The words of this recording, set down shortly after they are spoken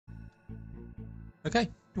Okay,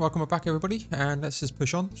 welcome back everybody, and let's just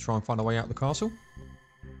push on, try and find our way out of the castle.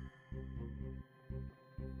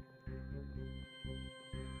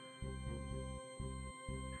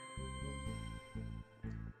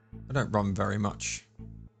 I don't run very much.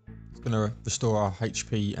 It's going to restore our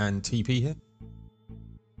HP and TP here.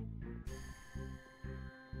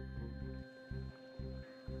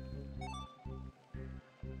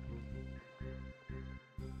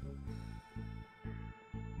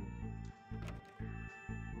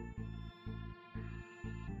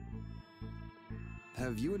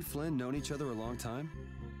 Have you and Flynn known each other a long time?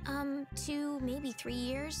 2, maybe 3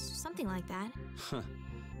 years, something like that. Huh.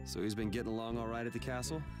 So he's been getting along all right at the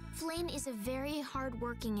castle? Flynn is a very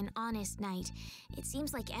hardworking and honest knight. It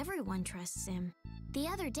seems like everyone trusts him. The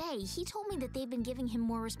other day, he told me that they've been giving him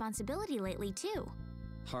more responsibility lately, too.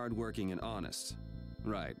 Hardworking and honest.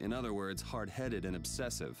 Right, in other words, hard-headed and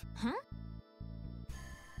obsessive. Huh?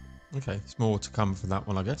 Okay, there's more to come for that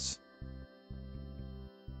one, I guess.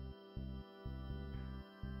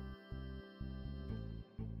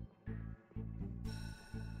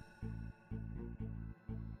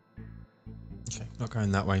 Okay, not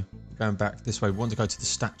going that way. Going back this way. We want to go to the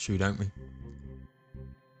statue, don't we?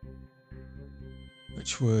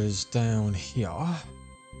 Which was down here.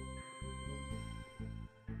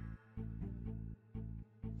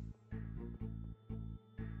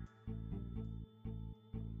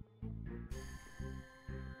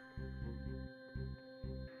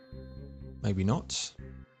 Maybe not.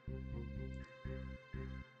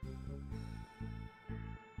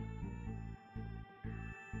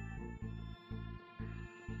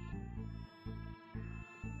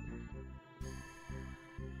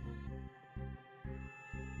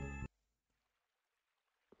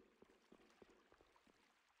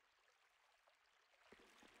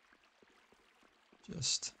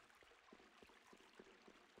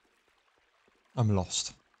 I'm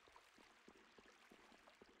lost.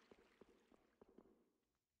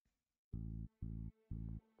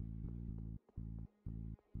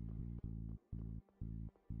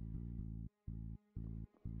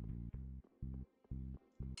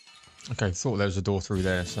 Okay, thought there was a door through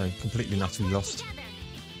there, so completely and utterly lost.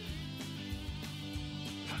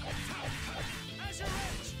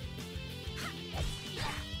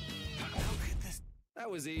 That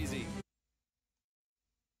was easy.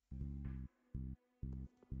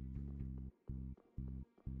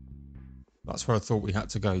 That's where I thought we had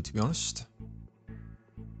to go, to be honest.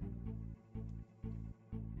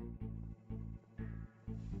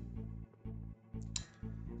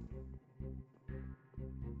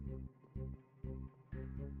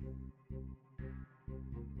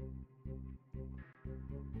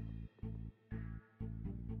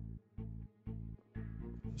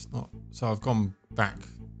 It's not. So I've gone back.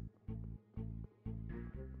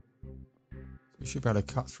 We should be able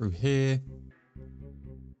to cut through here.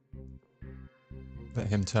 Let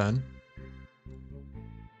him turn.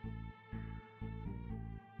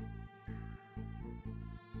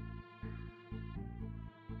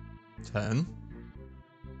 Turn.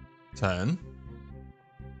 Turn.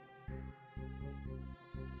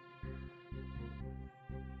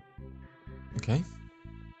 Okay.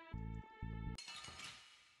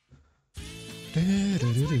 A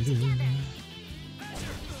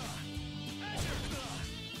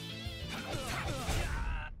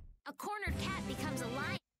cornered cat becomes a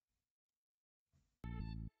lion.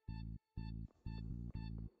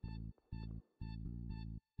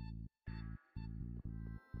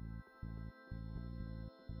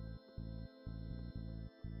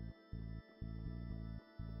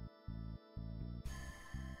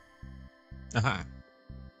 Aha.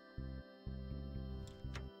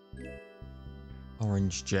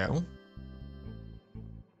 Orange gel.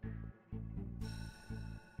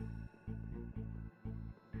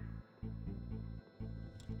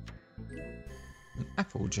 An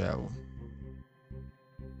apple gel.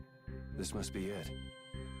 This must be it.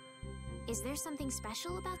 Is there something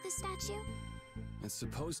special about this statue? It's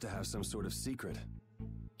supposed to have some sort of secret.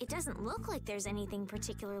 It doesn't look like there's anything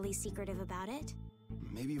particularly secretive about it.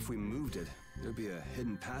 Maybe if we moved it, there'd be a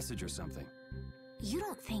hidden passage or something. You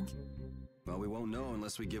don't think? Well, we won't know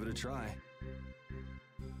unless we give it a try.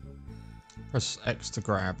 Press X to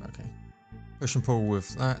grab. Okay. Push and pull with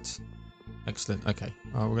that. Excellent. Okay.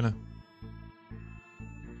 We're gonna.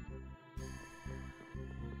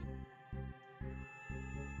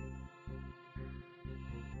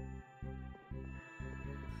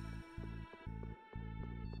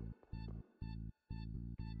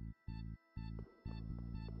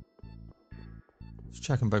 Just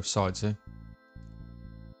checking both sides here.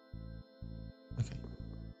 Okay.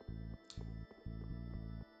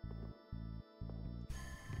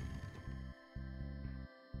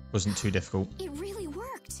 Wasn't too difficult. It really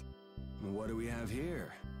worked. What do we have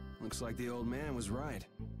here? Looks like the old man was right.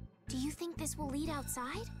 Do you think this will lead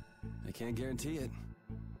outside? I can't guarantee it.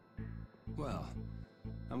 Well,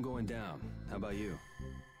 I'm going down. How about you?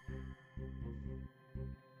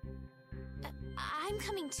 I'm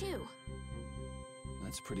coming too.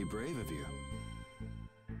 That's pretty brave of you.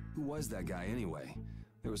 Who was that guy anyway?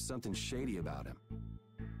 There was something shady about him.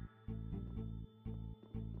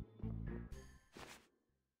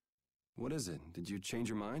 What is it? Did you change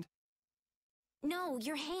your mind? No,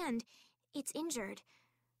 your hand. It's injured.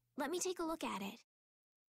 Let me take a look at it.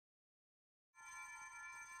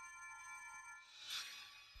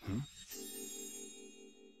 Hmm?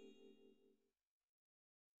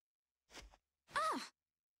 Ah!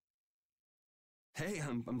 Hey,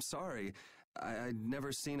 I'm sorry. I'd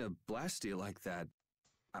never seen a Blastia like that.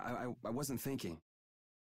 I wasn't thinking.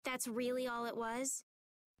 That's really all it was?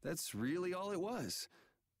 That's really all it was.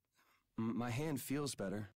 My hand feels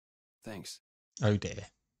better. Thanks. Oh dear.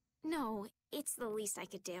 No, it's the least I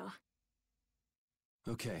could do.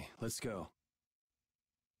 Okay, let's go.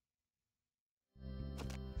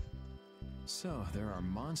 So, there are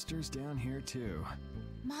monsters down here too.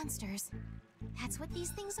 Monsters? That's what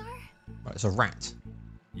these things are? Right, it's a rat.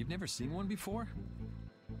 You've never seen one before?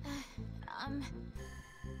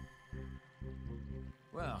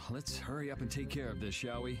 Well, let's hurry up and take care of this,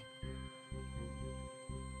 shall we?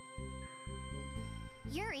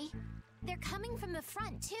 Yuri, they're coming from the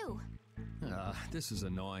front, too. This is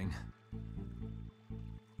annoying.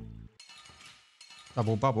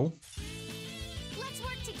 Double bubble. Let's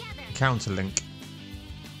work together. Counterlink.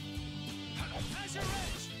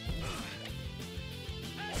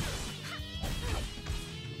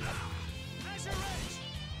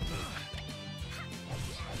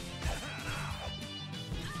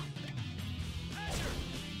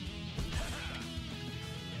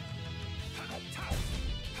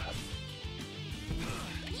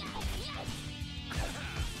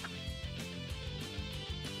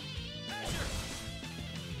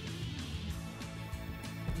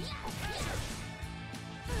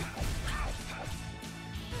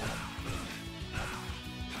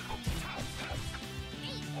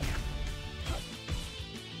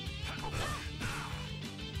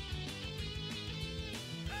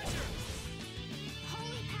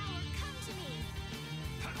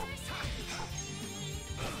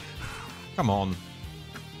 Come on.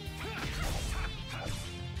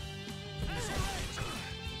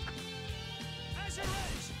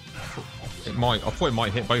 It might. I thought it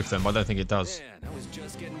might hit both of them, but I don't think it does. Man, I was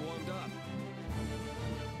just getting warmed up.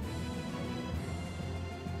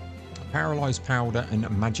 Paralyzed powder and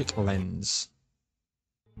magic lens.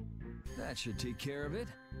 That should take care of it.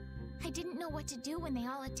 I didn't know what to do when they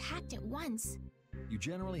all attacked at once. You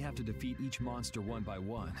generally have to defeat each monster one by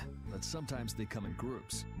one, but sometimes they come in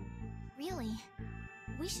groups. Really?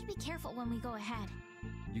 We should be careful when we go ahead.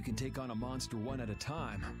 You can take on a monster one at a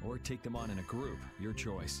time, or take them on in a group. Your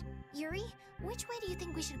choice. Yuri, which way do you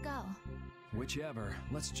think we should go? Whichever.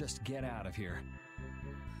 Let's just get out of here.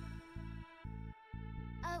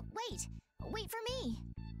 Wait! Wait for me!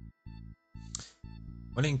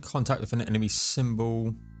 When in contact with an enemy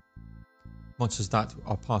symbol, monsters that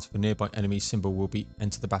are part of a nearby enemy symbol will be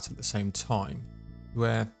enter the battle at the same time,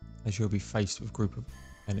 as you'll be faced with a group of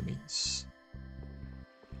enemies.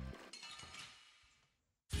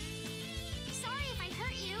 Sorry if I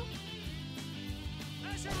hurt you!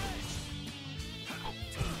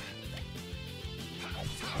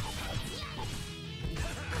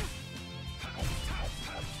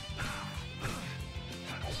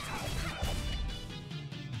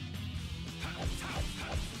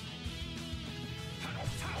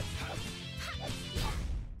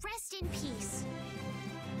 Rest in peace.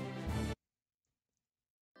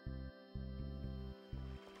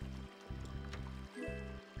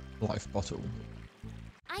 Life bottle.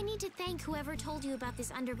 I need to thank whoever told you about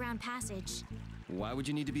this underground passage. Why would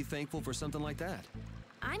you need to be thankful for something like that?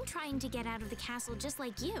 I'm trying to get out of the castle just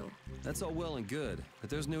like you. That's all well and good,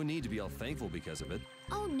 but there's no need to be all thankful because of it.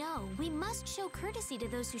 Oh no, we must show courtesy to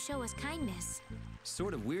those who show us kindness.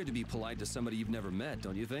 Sort of weird to be polite to somebody you've never met,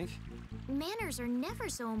 don't you think? Manners are never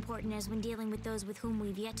so important as when dealing with those with whom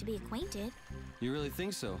we've yet to be acquainted. You really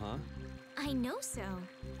think so, huh? I know so.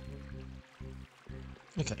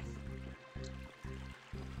 Okay.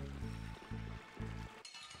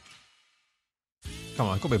 Come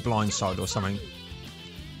on, I've got to be blindside or something.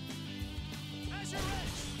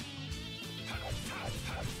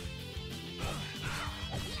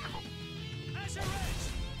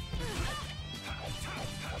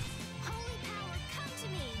 Holy power, come to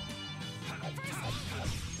me!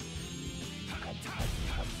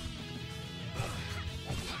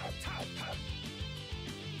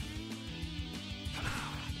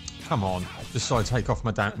 Come on, just so I take off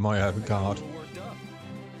my guard. Worked up.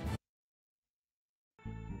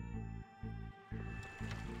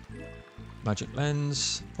 Magic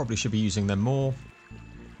lens. Probably should be using them more.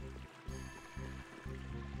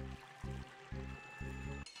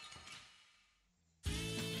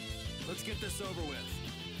 Let's get this over with.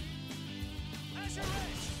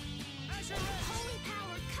 Holy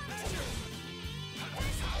power, come to me!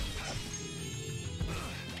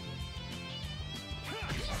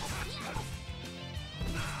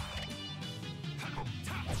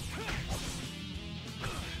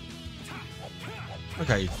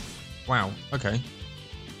 Okay. Wow. Okay.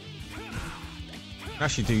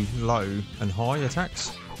 Actually do low and high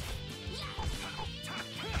attacks.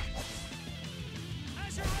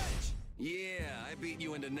 Yeah, I beat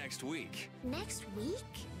you into next week. Next week?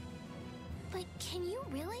 But can you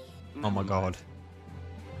really? Oh my god.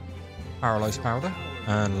 Paralyzed powder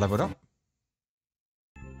and leveled up.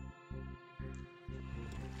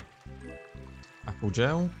 Apple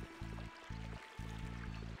gel.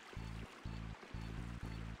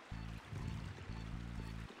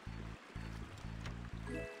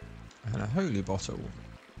 And a holy bottle.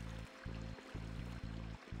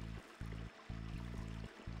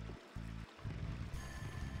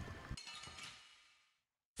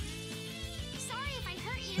 Sorry if I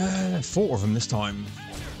hurt you. 4 of them this time.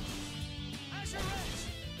 Alright,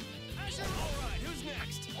 who's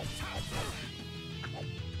next? Alright,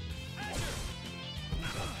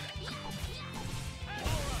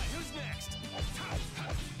 who's next?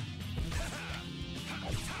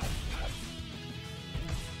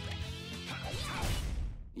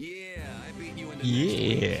 Yeah, I beat you into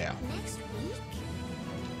Yeah. Next week?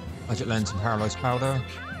 Magic lens and paralyzed powder.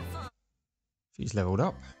 Powerful. She's leveled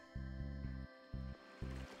up.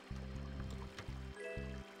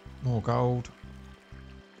 More gold.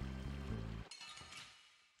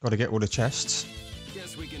 Got to get all the chests.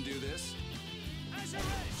 Guess we can do this. How's this?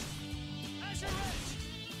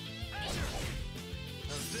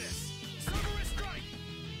 Silver strike.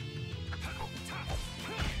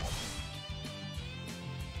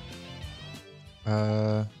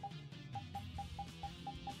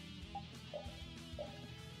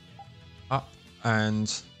 Up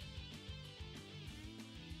and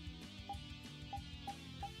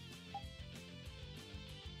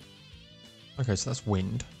okay, so that's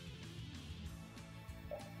wind.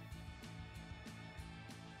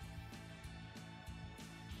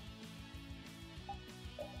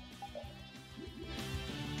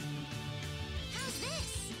 How's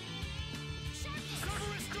this?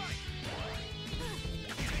 Silver strike.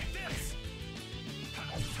 Take this.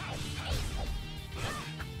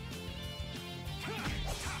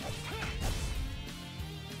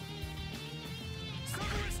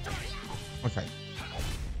 Silver strike. Okay,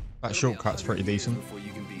 that shortcut's pretty decent. Before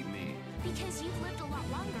you can beat me. Because you've lived a lot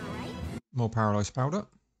longer, right? More paralyzed powder.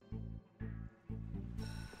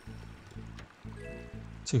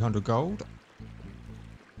 200 gold.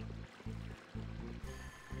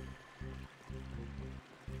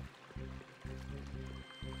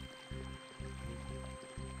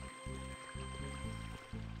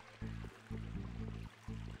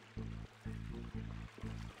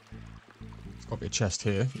 There's got to be a chest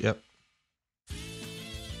here. Yep.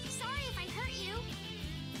 Sorry if I hurt you.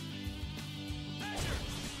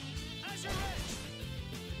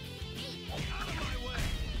 Out of my way.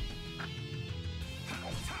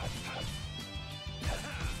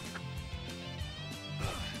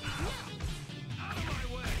 Out of my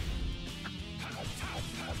way.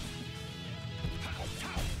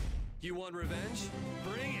 You want revenge?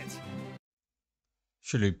 Bring it.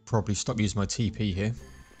 Should have probably stopped using my TP here.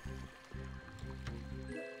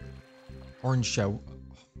 Orange shell.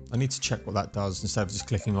 I need to check what that does instead of just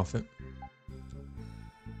clicking off it.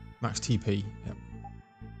 Max TP. Yep.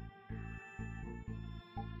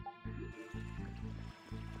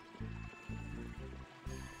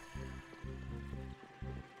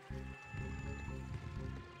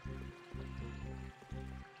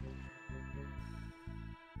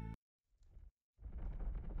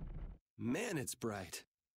 Man, it's bright.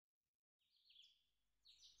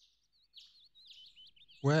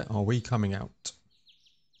 Where are we coming out?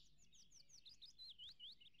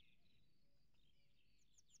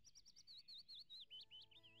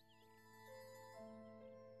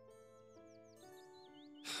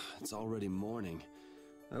 It's already morning.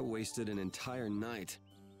 I wasted an entire night.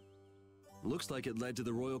 Looks like it led to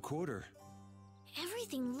the royal quarter.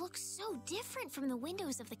 Everything looks so different from the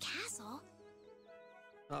windows of the castle.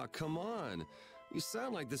 Oh, come on. You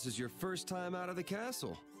sound like this is your first time out of the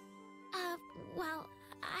castle. Well,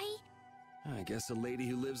 I guess a lady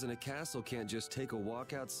who lives in a castle can't just take a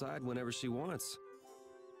walk outside whenever she wants.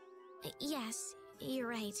 Yes, you're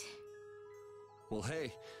right. Well,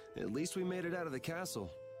 hey, at least we made it out of the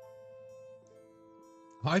castle.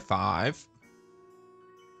 High five.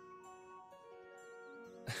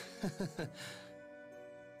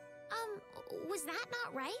 Was that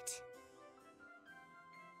not right?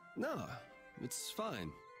 No, it's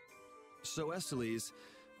fine. So, Estelize,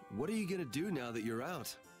 what are you gonna do now that you're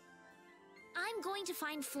out? I'm going to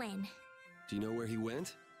find Flynn. Do you know where he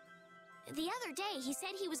went? The other day, he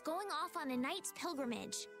said he was going off on a knight's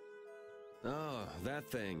pilgrimage. Oh, that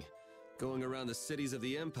thing. Going around the cities of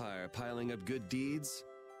the Empire, piling up good deeds?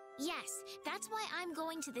 Yes, that's why I'm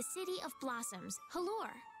going to the City of Blossoms,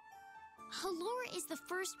 Halor. Halor is the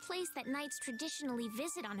first place that knights traditionally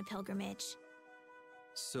visit on a pilgrimage.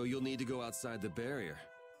 So you'll need to go outside the barrier.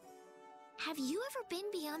 Have you ever been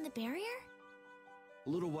beyond the barrier? A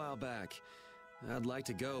little while back. I'd like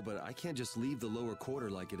to go, but I can't just leave the lower quarter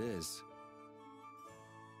like it is.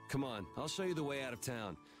 Come on, I'll show you the way out of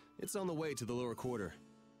town. It's on the way to the lower quarter.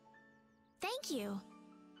 Thank you.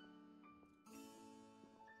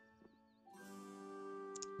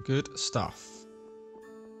 Good stuff.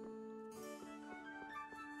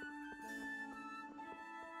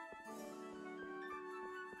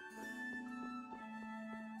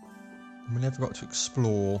 We never got to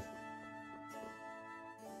explore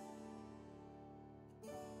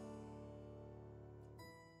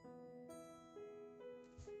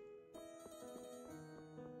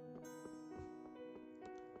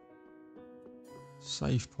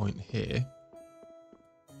save point here.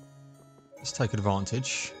 Let's take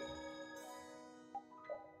advantage.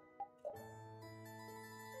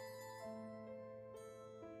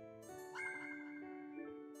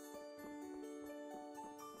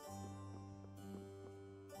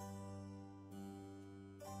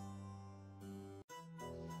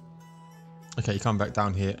 Okay, you come back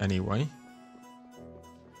down here anyway.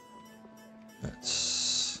 Let's...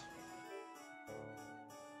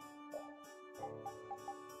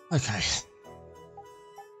 Okay.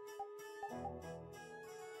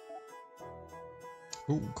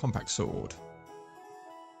 Ooh, compact sword.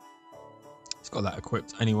 It's got that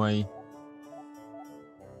equipped anyway.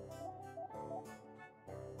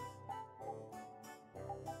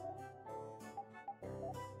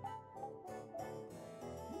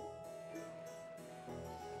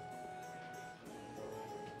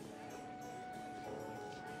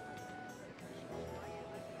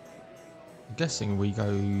 I'm guessing we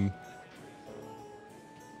go...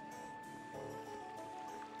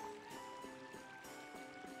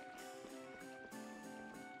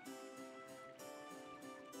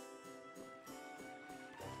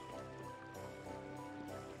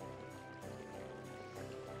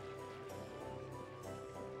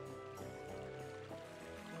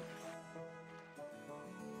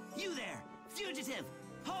 You there! Fugitive!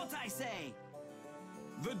 Halt, I say!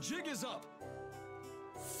 The jig is up!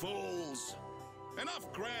 Fools!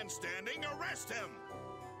 Enough grandstanding, arrest him!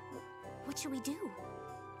 What should we do?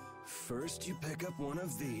 First you pick up one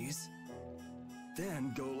of these,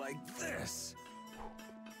 then go like this.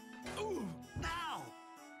 Ooh! Ow!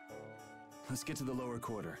 Let's get to the lower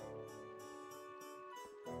quarter.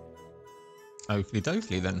 Oakley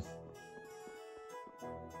dokley then.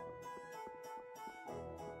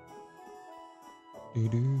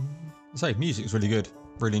 Doo-doo. Say, music's really good.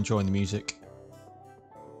 Really enjoying the music.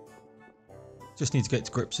 Just need to get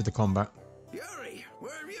to grips with the combat. Yuri,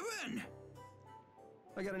 where have you been?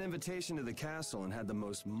 I got an invitation to the castle and had the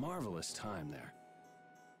most marvelous time there.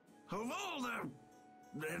 Of all the...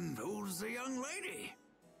 Then who's the young lady?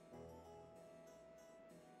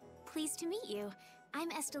 Pleased to meet you. I'm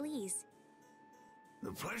Estelize.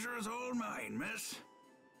 The pleasure is all mine, miss.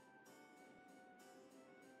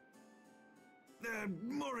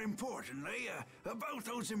 More importantly, about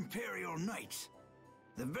those Imperial Knights.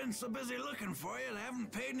 They've been so busy looking for you, they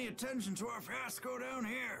haven't paid any attention to our fiasco down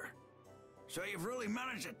here. So you've really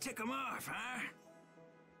managed to tick them off, huh?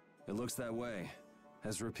 It looks that way.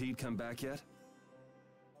 Has Repeat come back yet?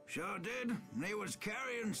 Sure did. He was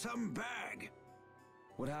carrying some bag.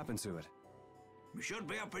 What happened to it? It should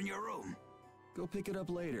be up in your room. Go pick it up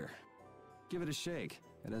later. Give it a shake.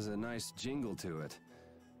 It has a nice jingle to it.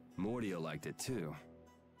 Mordio liked it too.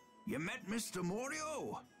 You met Mr.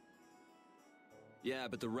 Mordio? Yeah,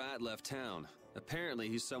 but the rat left town. Apparently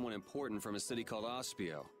he's someone important from a city called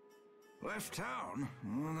Ospio. Left town?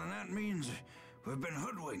 Well, then that means we've been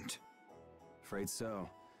hoodwinked. Afraid so.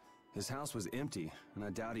 His house was empty, and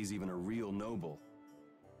I doubt he's even a real noble.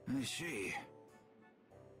 I see.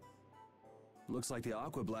 Looks like the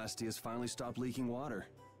Aqua Blastia has finally stopped leaking water.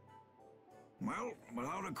 Well,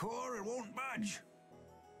 without a core, it won't budge.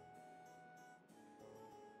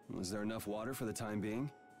 Is there enough water for the time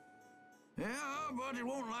being? Yeah, but it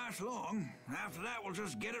won't last long. After that, we'll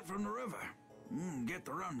just get it from the river. Get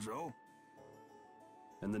the runs, though.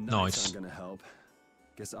 And the nights Nice. aren't gonna help.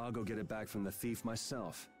 Guess I'll go get it back from the thief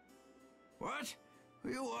myself. What?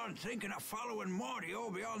 You aren't thinking of following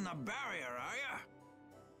Mordio beyond the barrier, are ya?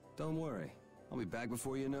 Don't worry. I'll be back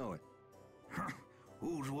before you know it.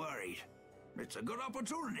 Who's worried? It's a good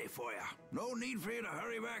opportunity for you. No need for you to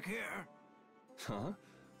hurry back here. Huh?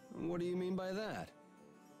 What do you mean by that?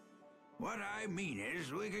 What I mean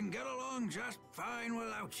is we can get along just fine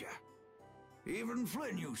without you. Even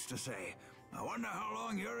Flynn used to say, I wonder how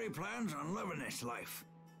long Yuri plans on living this life.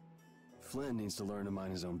 Flynn needs to learn to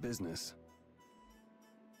mind his own business.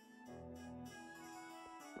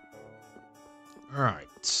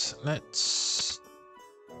 Right, let's...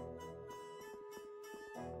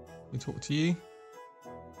 We talk to you.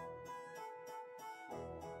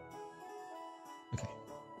 Okay.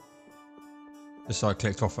 Just so I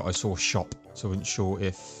clicked off it, I saw shop, so I wasn't sure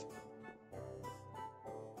if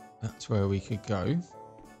that's where we could go.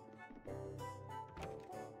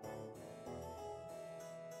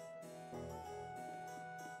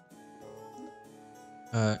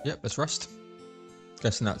 Yep, let's rest.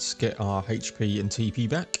 Guessing that's get our HP and TP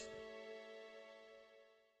back.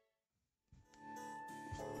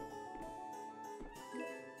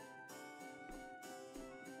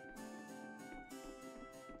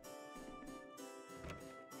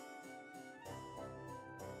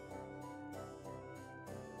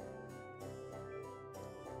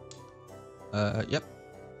 Yep.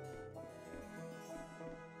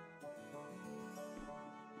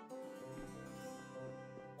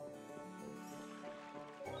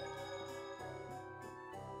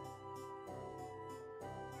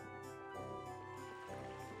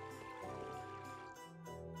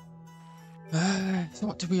 So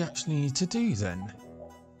what do we actually need to do then?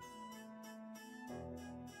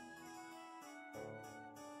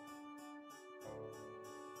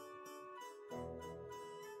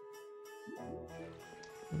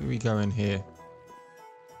 Where do we go in here?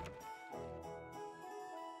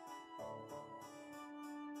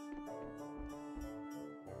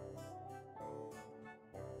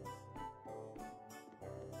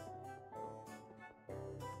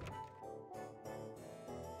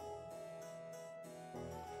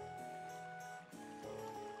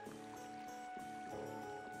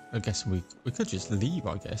 I guess we could just leave,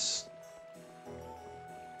 I guess.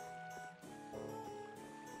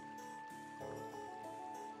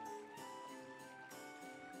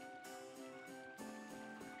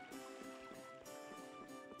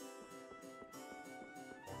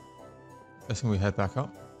 Guessing we head back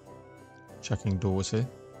up. Checking doors here.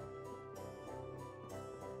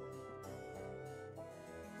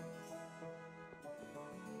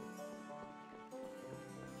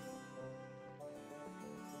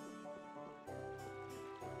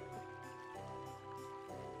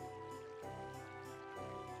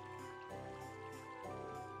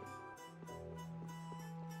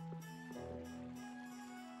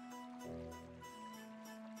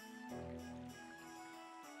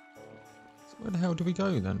 So where the hell do we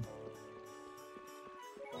go then?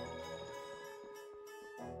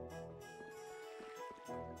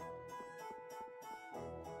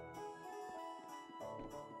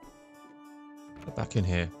 Get back in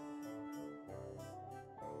here.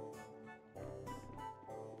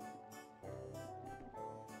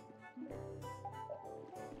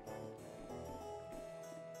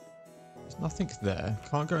 There's nothing there.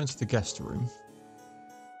 Can't go into the guest room.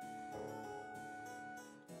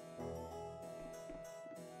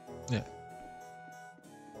 Yeah.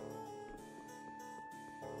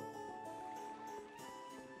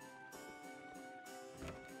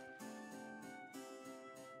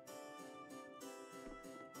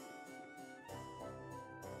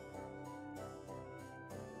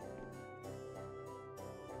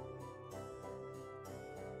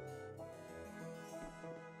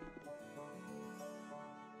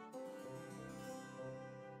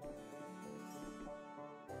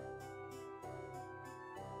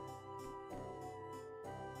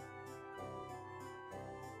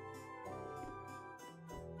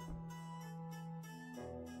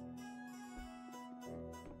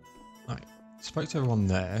 Right. Spoke to everyone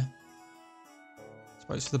there.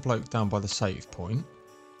 Spoke to the bloke down by the save point.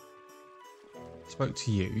 Spoke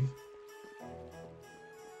to you.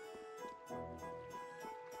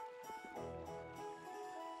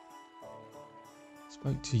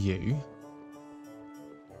 Spoke to you.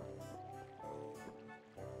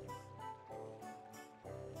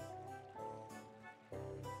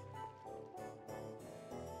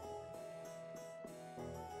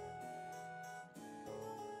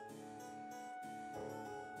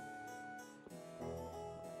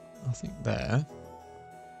 Nothing there.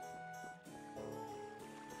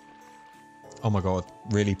 Oh my god,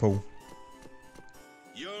 really, Paul?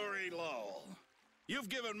 Yuri Lowell, you've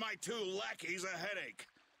given my 2 lackeys a headache.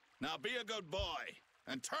 Now be a good boy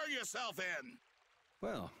and turn yourself in.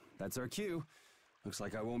 Well, that's our cue. Looks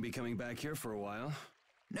like I won't be coming back here for a while.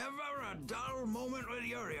 Never a dull moment with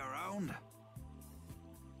Yuri around.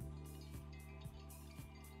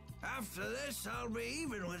 After this, I'll be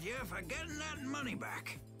even with you for getting that money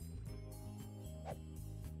back.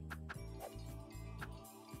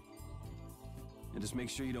 And just make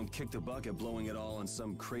sure you don't kick the bucket blowing it all on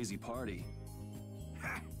some crazy party.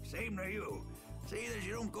 Ha! Same to you. See that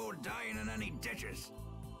you don't go dying in any ditches.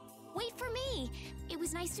 Wait for me! It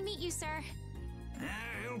was nice to meet you, sir.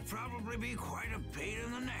 You'll probably be quite a pain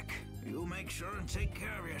in the neck. You make sure and take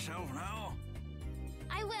care of yourself now.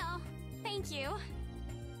 I will. Thank you.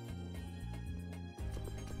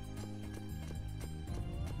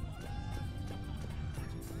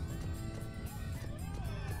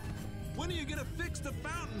 When are you gonna fix the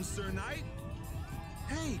fountain, Sir Knight?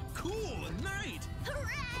 Hey, cool, a knight!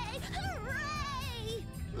 Hooray! Hooray!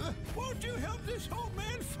 Won't you help this old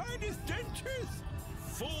man find his dentures?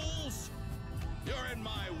 Fools! You're in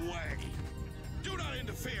my way. Do not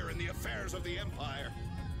interfere in the affairs of the Empire.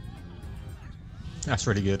 That's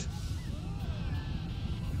really good.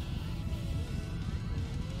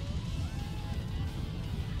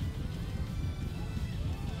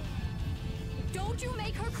 Don't you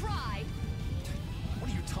make her cry! What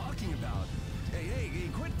are you talking about? Hey,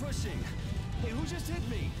 quit pushing! Hey, who just hit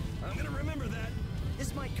me? I'm gonna remember that.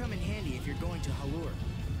 This might come in handy if you're going to Halur.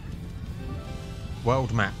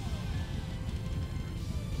 World map.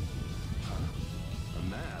 A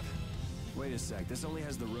map? Wait a sec, this only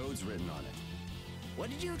has the roads written on it. What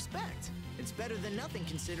did you expect? It's better than nothing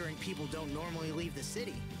considering people don't normally leave the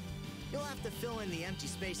city. You'll have to fill in the empty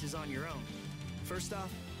spaces on your own. First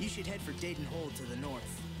off, you should head for Dayton Hold to the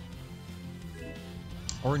north.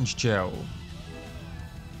 Orange gel.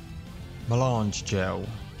 Melange gel.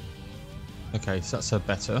 Okay, so that's a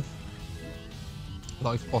better.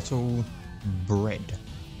 Life bottle. Bread.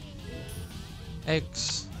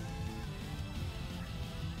 Eggs.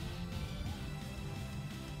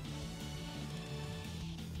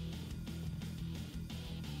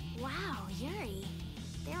 Wow, Yuri.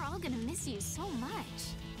 They're all gonna miss you so much.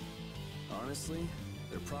 Honestly,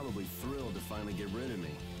 they're probably thrilled to finally get rid of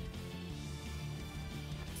me.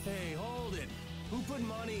 Hey, hold it! Who put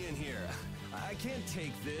money in here? I can't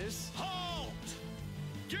take this. Halt!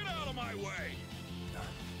 Get out of my way!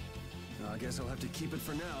 I guess I'll have to keep it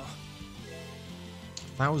for now.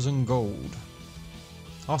 1,000 gold.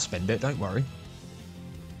 I'll spend it, don't worry.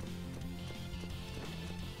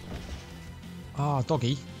 Ah,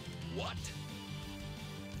 doggy. What?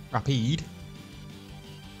 Rapide.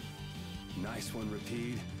 Nice one,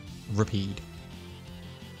 Rapide. Rapide.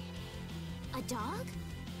 A dog?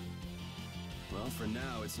 Well, for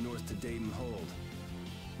now, it's north to Dayton Hold.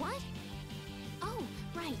 What? Oh,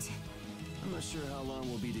 right. I'm not sure how long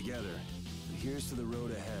we'll be together, but here's to the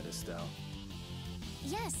road ahead, Estelle.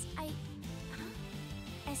 Yes, Huh?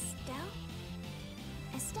 Estelle?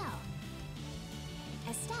 Estelle.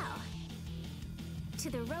 Estelle. To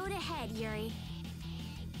the road ahead, Yuri.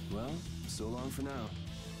 Well, so long for now.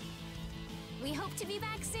 We hope to be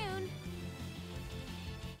back soon.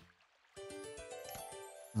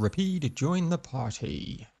 Rapide, join the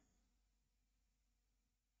party.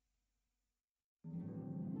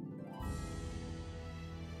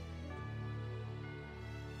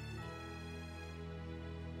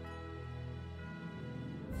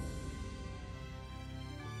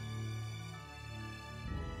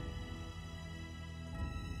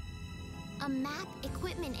 A map,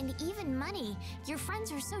 equipment, and even money. Your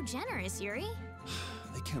friends are so generous, Yuri.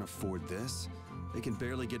 They can't afford this. They can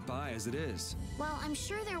barely get by as it is. Well, I'm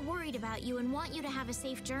sure they're worried about you and want you to have a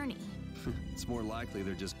safe journey. It's more likely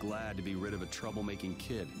they're just glad to be rid of a troublemaking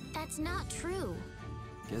kid. That's not true.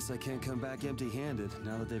 Guess I can't come back empty-handed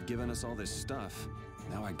now that they've given us all this stuff.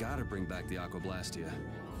 Now I gotta bring back the Aqua Blastia,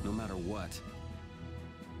 no matter what.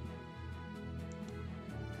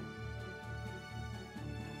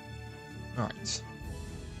 Alright.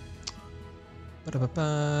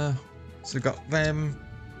 Ba-da-ba-ba. So we got them.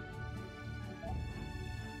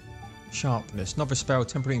 Sharpness. Novice spell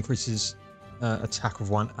temporarily increases attack of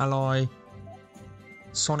one ally.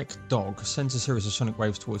 Sonic Dog sends a series of sonic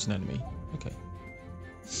waves towards an enemy. Okay.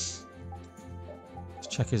 Let's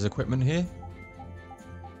check his equipment here.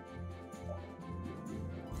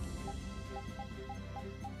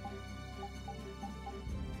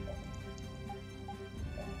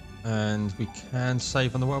 And we can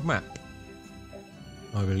save on the world map.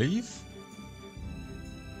 I believe.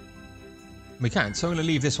 We can. So I'm going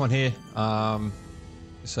to leave this one here.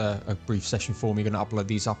 It's a brief session for me. I'm going to upload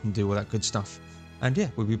these up and do all that good stuff. And yeah,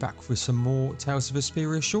 we'll be back with some more Tales of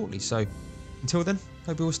Vesperia shortly. So until then,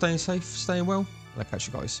 hope you're all staying safe, staying well. I'll catch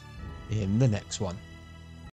you guys in the next one.